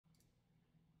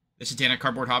This is Dan at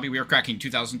Cardboard Hobby. We are cracking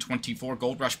 2024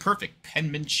 Gold Rush Perfect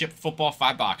Penmanship Football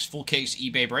 5-box full case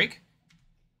eBay break.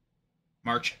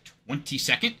 March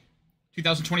 22nd,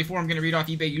 2024. I'm going to read off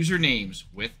eBay usernames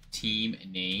with team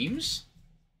names.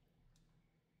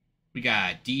 We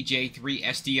got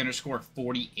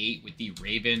DJ3SD_48 with the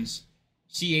Ravens.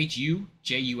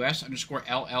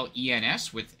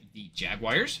 CHUJUS_LLENS with the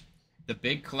Jaguars. The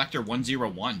Big Collector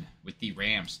 101 with the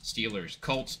Rams, Steelers,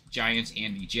 Colts, Giants,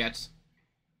 and the Jets.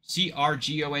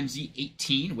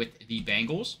 CRGONZ18 with the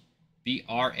Bengals.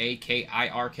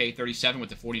 BRAKIRK37 with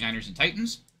the 49ers and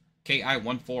Titans.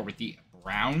 KI14 with the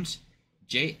Browns.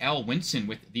 JL Winson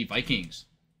with the Vikings.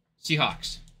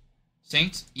 Seahawks,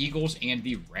 Saints, Eagles, and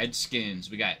the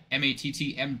Redskins. We got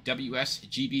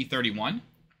MATTMWSGB31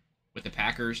 with the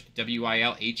Packers.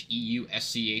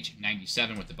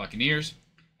 WILHEUSCH97 with the Buccaneers.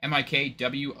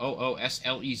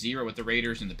 MIKWOOSLE0 with the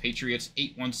Raiders and the Patriots.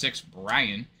 816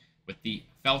 Brian with the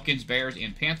Falcons, Bears,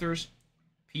 and Panthers.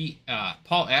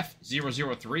 Paul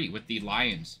F003 with the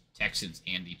Lions, Texans,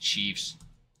 and the Chiefs.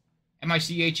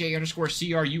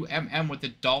 MICHA_CRUMM with the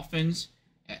Dolphins.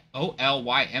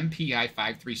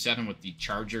 OLYMPI537 with the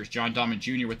Chargers. John Dahman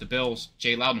Jr. with the Bills.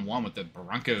 J Loudon1 with the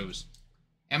Broncos.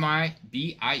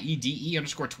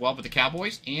 MIBIEDE_12 with the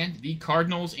Cowboys and the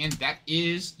Cardinals. And that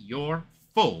is your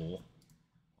full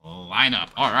lineup.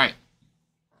 All right.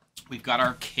 We've got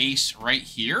our case right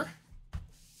here.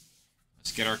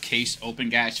 Let's get our case open,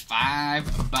 guys.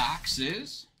 5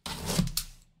 boxes.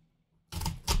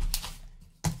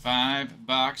 5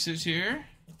 boxes here.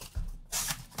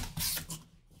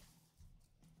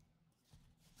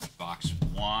 Box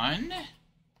 1,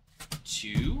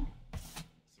 2,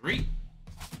 3,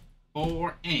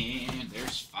 4, and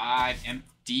there's 5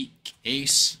 empty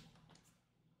case.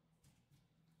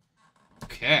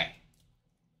 Okay.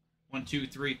 1, 2,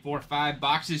 3, 4, 5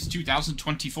 boxes.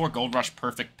 2024 Gold Rush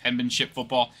Perfect Penmanship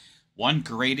Football. 1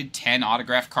 graded 10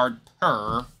 autograph card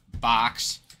per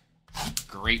box.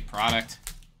 Great product.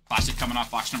 Plastic coming off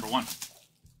box number 1.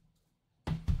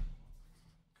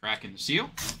 Cracking the seal.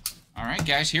 All right,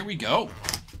 guys, here we go.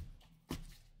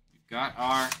 We've got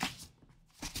our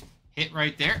hit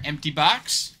right there. Empty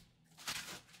box.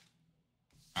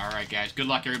 All right, guys. Good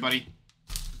luck, everybody.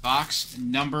 Box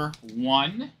number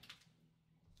 1.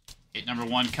 Hit number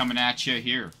 1 coming at you.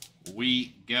 Here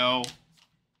we go.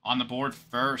 On the board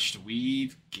first,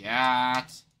 we've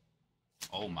got,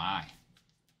 oh my,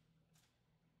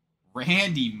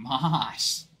 Randy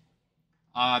Moss.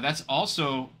 That's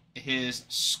also his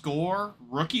score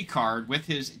rookie card with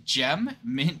his Gem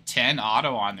Mint 10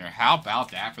 auto on there. How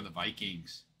about that for the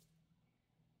Vikings?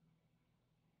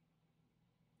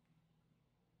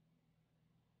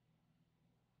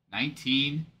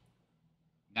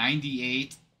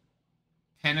 $19.98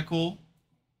 Pinnacle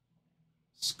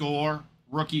score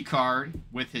rookie card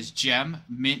with his Gem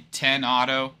Mint 10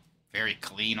 auto. Very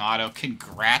clean auto.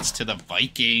 Congrats to the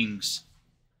Vikings.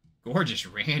 Gorgeous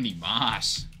Randy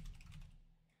Moss.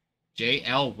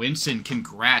 J.L. Winson,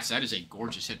 congrats. That is a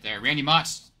gorgeous hit there. Randy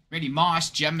Moss,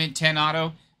 Gem Mint 10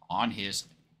 auto on his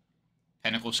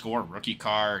Pinnacle score rookie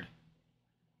card.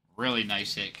 Really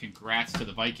nice hit. Congrats to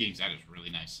the Vikings. That is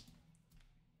really nice.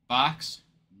 Box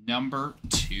number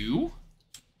 2.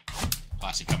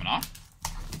 Plastic coming off.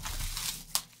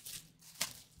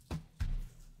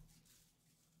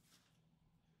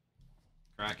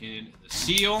 Cracking the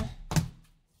seal.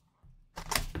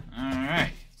 All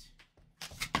right.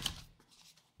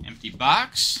 Empty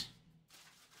box.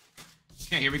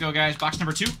 Okay, here we go, guys. Box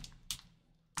number 2.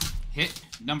 Hit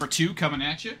number 2 coming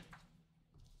at you.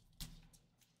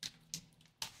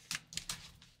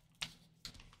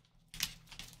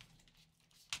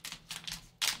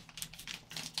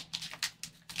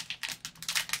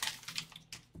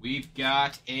 We've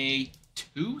got a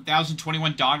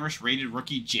 2021 Donruss rated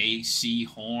rookie J.C.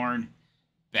 Horn.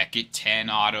 Beckett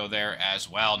 10 auto there as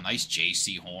well. Nice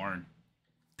J.C. Horn.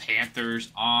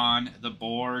 Panthers on the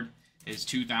board. His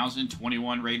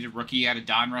 2021 rated rookie out of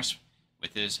Donruss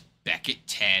with his Beckett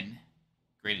 10.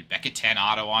 Graded Beckett 10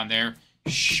 auto on there.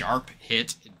 Sharp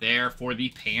hit there for the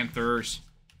Panthers.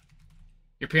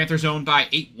 Your Panthers owned by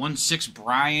 816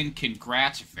 Brian.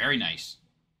 Congrats. Very nice.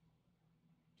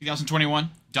 2021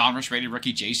 Donruss rated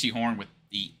rookie J.C. Horn with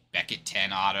the Beckett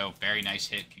 10 auto. Very nice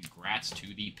hit. Congrats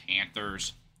to the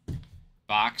Panthers.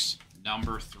 Box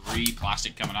number 3.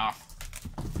 Plastic coming off.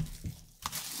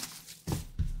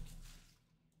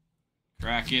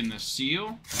 Crack in the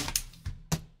seal.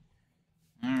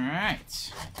 All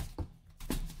right.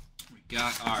 We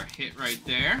got our hit right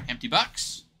there. Empty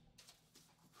box.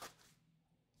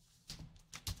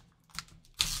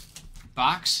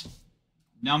 Box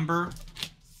number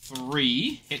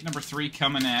 3. Hit number 3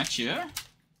 coming at you.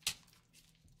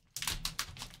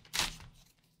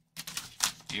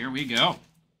 Here we go.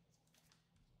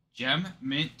 Gem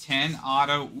Mint 10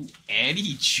 auto. Ooh,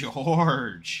 Eddie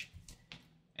George.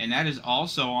 And that is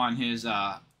also on his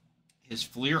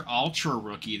Fleer Ultra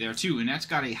rookie there, too. And that's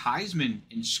got a Heisman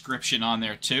inscription on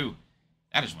there, too.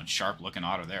 That is one sharp-looking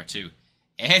auto there, too.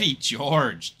 Eddie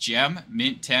George, Gem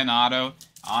Mint 10 auto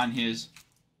on his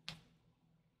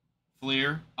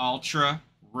Fleer Ultra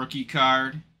rookie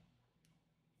card.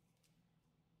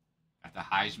 Got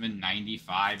the Heisman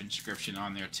 95 inscription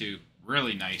on there, too.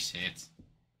 Really nice hit.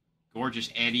 Gorgeous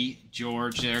Eddie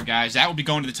George there, guys. That will be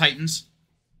going to the Titans.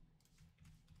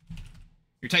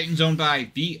 Your Titans owned by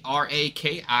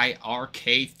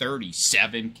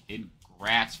BRAKIRK37.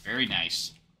 Congrats. Very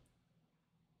nice.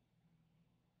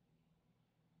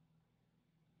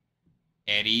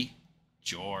 Eddie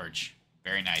George.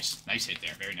 Very nice. Nice hit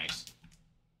there. Very nice.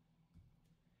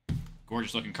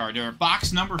 Gorgeous looking card there.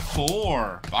 Box number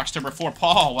 4. Box number 4.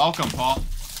 Paul. Welcome, Paul.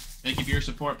 Thank you for your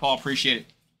support, Paul. Appreciate it.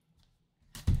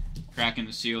 Cracking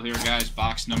the seal here, guys.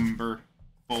 Box number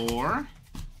 4.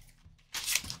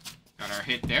 Got our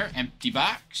hit there. Empty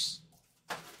box.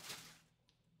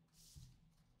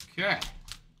 Okay.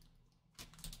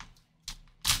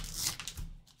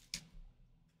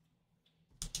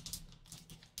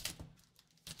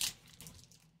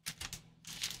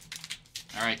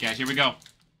 All right, guys, here we go.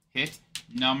 Hit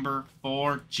number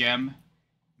 4, Gem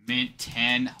Mint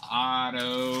 10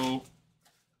 auto.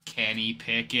 Kenny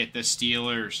Pickett, the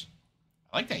Steelers.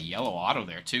 I like that yellow auto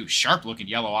there, too. Sharp-looking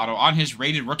yellow auto on his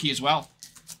rated rookie as well.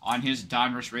 On his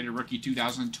Donruss rated rookie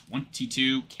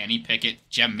 2022, Kenny Pickett,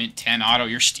 Gem Mint 10 auto.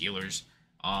 Your Steelers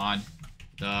on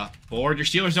the board. Your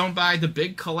Steelers owned by the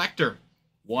Big Collector.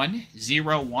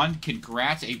 101.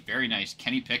 Congrats. A very nice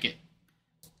Kenny Pickett.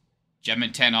 Gem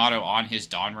Mint 10 auto on his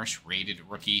Donruss rated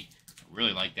rookie.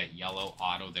 Really like that yellow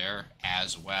auto there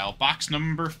as well. Box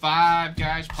number 5,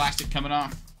 guys. Plastic coming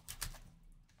off.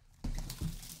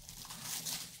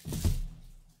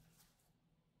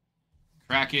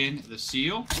 Cracking the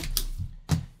seal.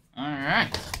 All right.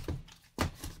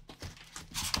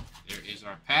 There is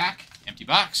our pack. Empty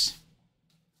box.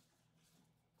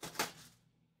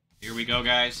 Here we go,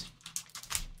 guys.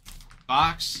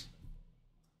 Box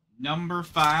number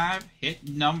 5. Hit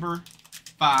number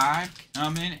 5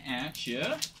 coming at you.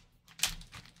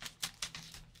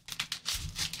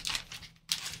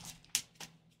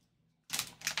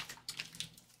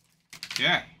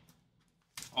 Okay.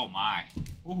 Oh my.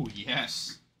 Oh,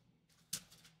 yes.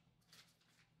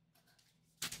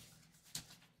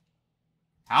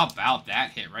 How about that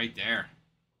hit right there?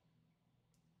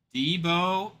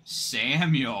 Deebo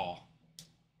Samuel,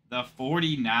 the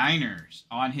 49ers,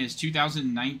 on his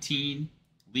 2019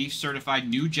 Leaf Certified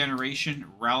New Generation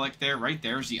Relic there. Right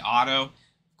there's the auto.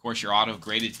 Of course, your auto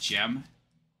graded Gem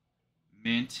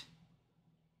Mint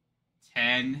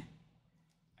 10.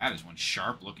 That is one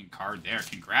sharp-looking card there.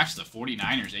 Congrats to the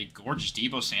 49ers. A gorgeous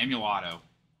Deebo Samuel auto.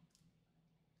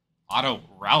 Auto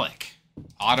Relic.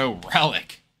 Auto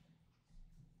Relic.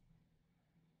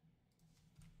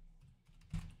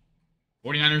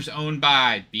 49ers owned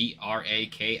by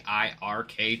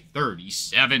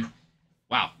BRAKIRK37.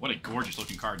 Wow, what a gorgeous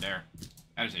looking card there.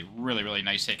 That is a really, really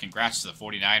nice hit. Congrats to the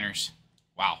 49ers.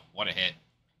 Wow, what a hit.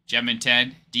 Gem Mint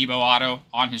 10, Deebo auto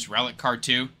on his Relic card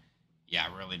too.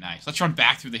 Yeah, really nice. Let's run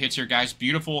back through the hits here, guys.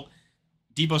 Beautiful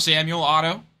Deebo Samuel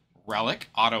auto Relic.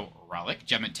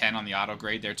 Gem Mint 10 on the auto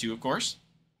grade there too, of course.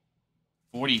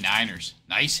 49ers.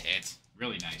 Nice hit.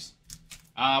 Really nice.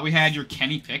 We had your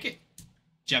Kenny Pickett.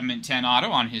 Gem Mint 10 auto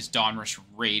on his Donruss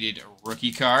rated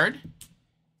rookie card.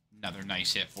 Another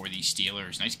nice hit for the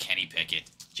Steelers. Nice Kenny Pickett.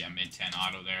 Gem Mint 10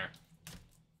 auto there.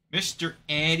 Mr.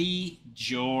 Eddie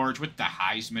George with the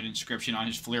Heisman inscription on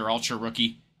his Fleer Ultra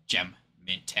rookie. Gem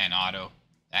Mint 10 auto.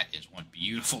 That is one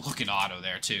beautiful looking auto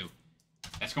there too.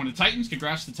 That's going to the Titans.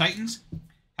 Congrats to the Titans.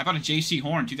 How about a J.C.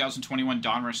 Horn 2021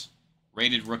 Donruss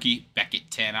rated rookie. Beckett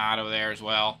 10 auto there as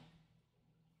well.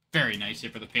 Very nice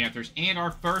hit for the Panthers. And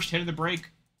our first hit of the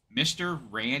break, Mr.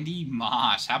 Randy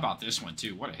Moss. How about this one,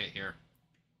 too? What a hit here.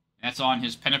 That's on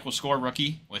his Pinnacle Score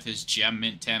rookie with his Gem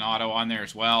Mint 10 auto on there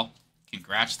as well.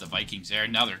 Congrats to the Vikings there.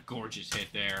 Another gorgeous hit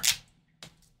there.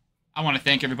 I want to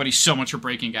thank everybody so much for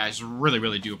breaking, guys. Really,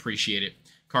 really do appreciate it.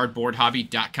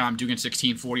 Cardboardhobby.com,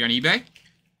 Dugan1640 on eBay.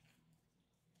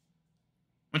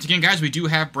 Once again, guys, we do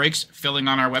have breaks filling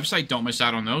on our website. Don't miss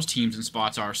out on those. Teams and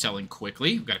spots are selling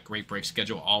quickly. We've got a great break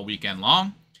schedule all weekend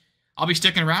long. I'll be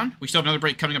sticking around. We still have another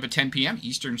break coming up at 10 p.m.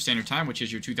 Eastern Standard Time, which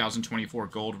is your 2024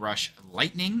 Gold Rush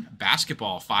Lightning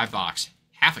Basketball 5-box,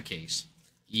 half a case.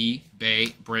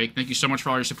 eBay break. Thank you so much for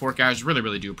all your support, guys. Really,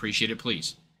 really do appreciate it.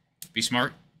 Please be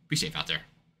smart, be safe out there.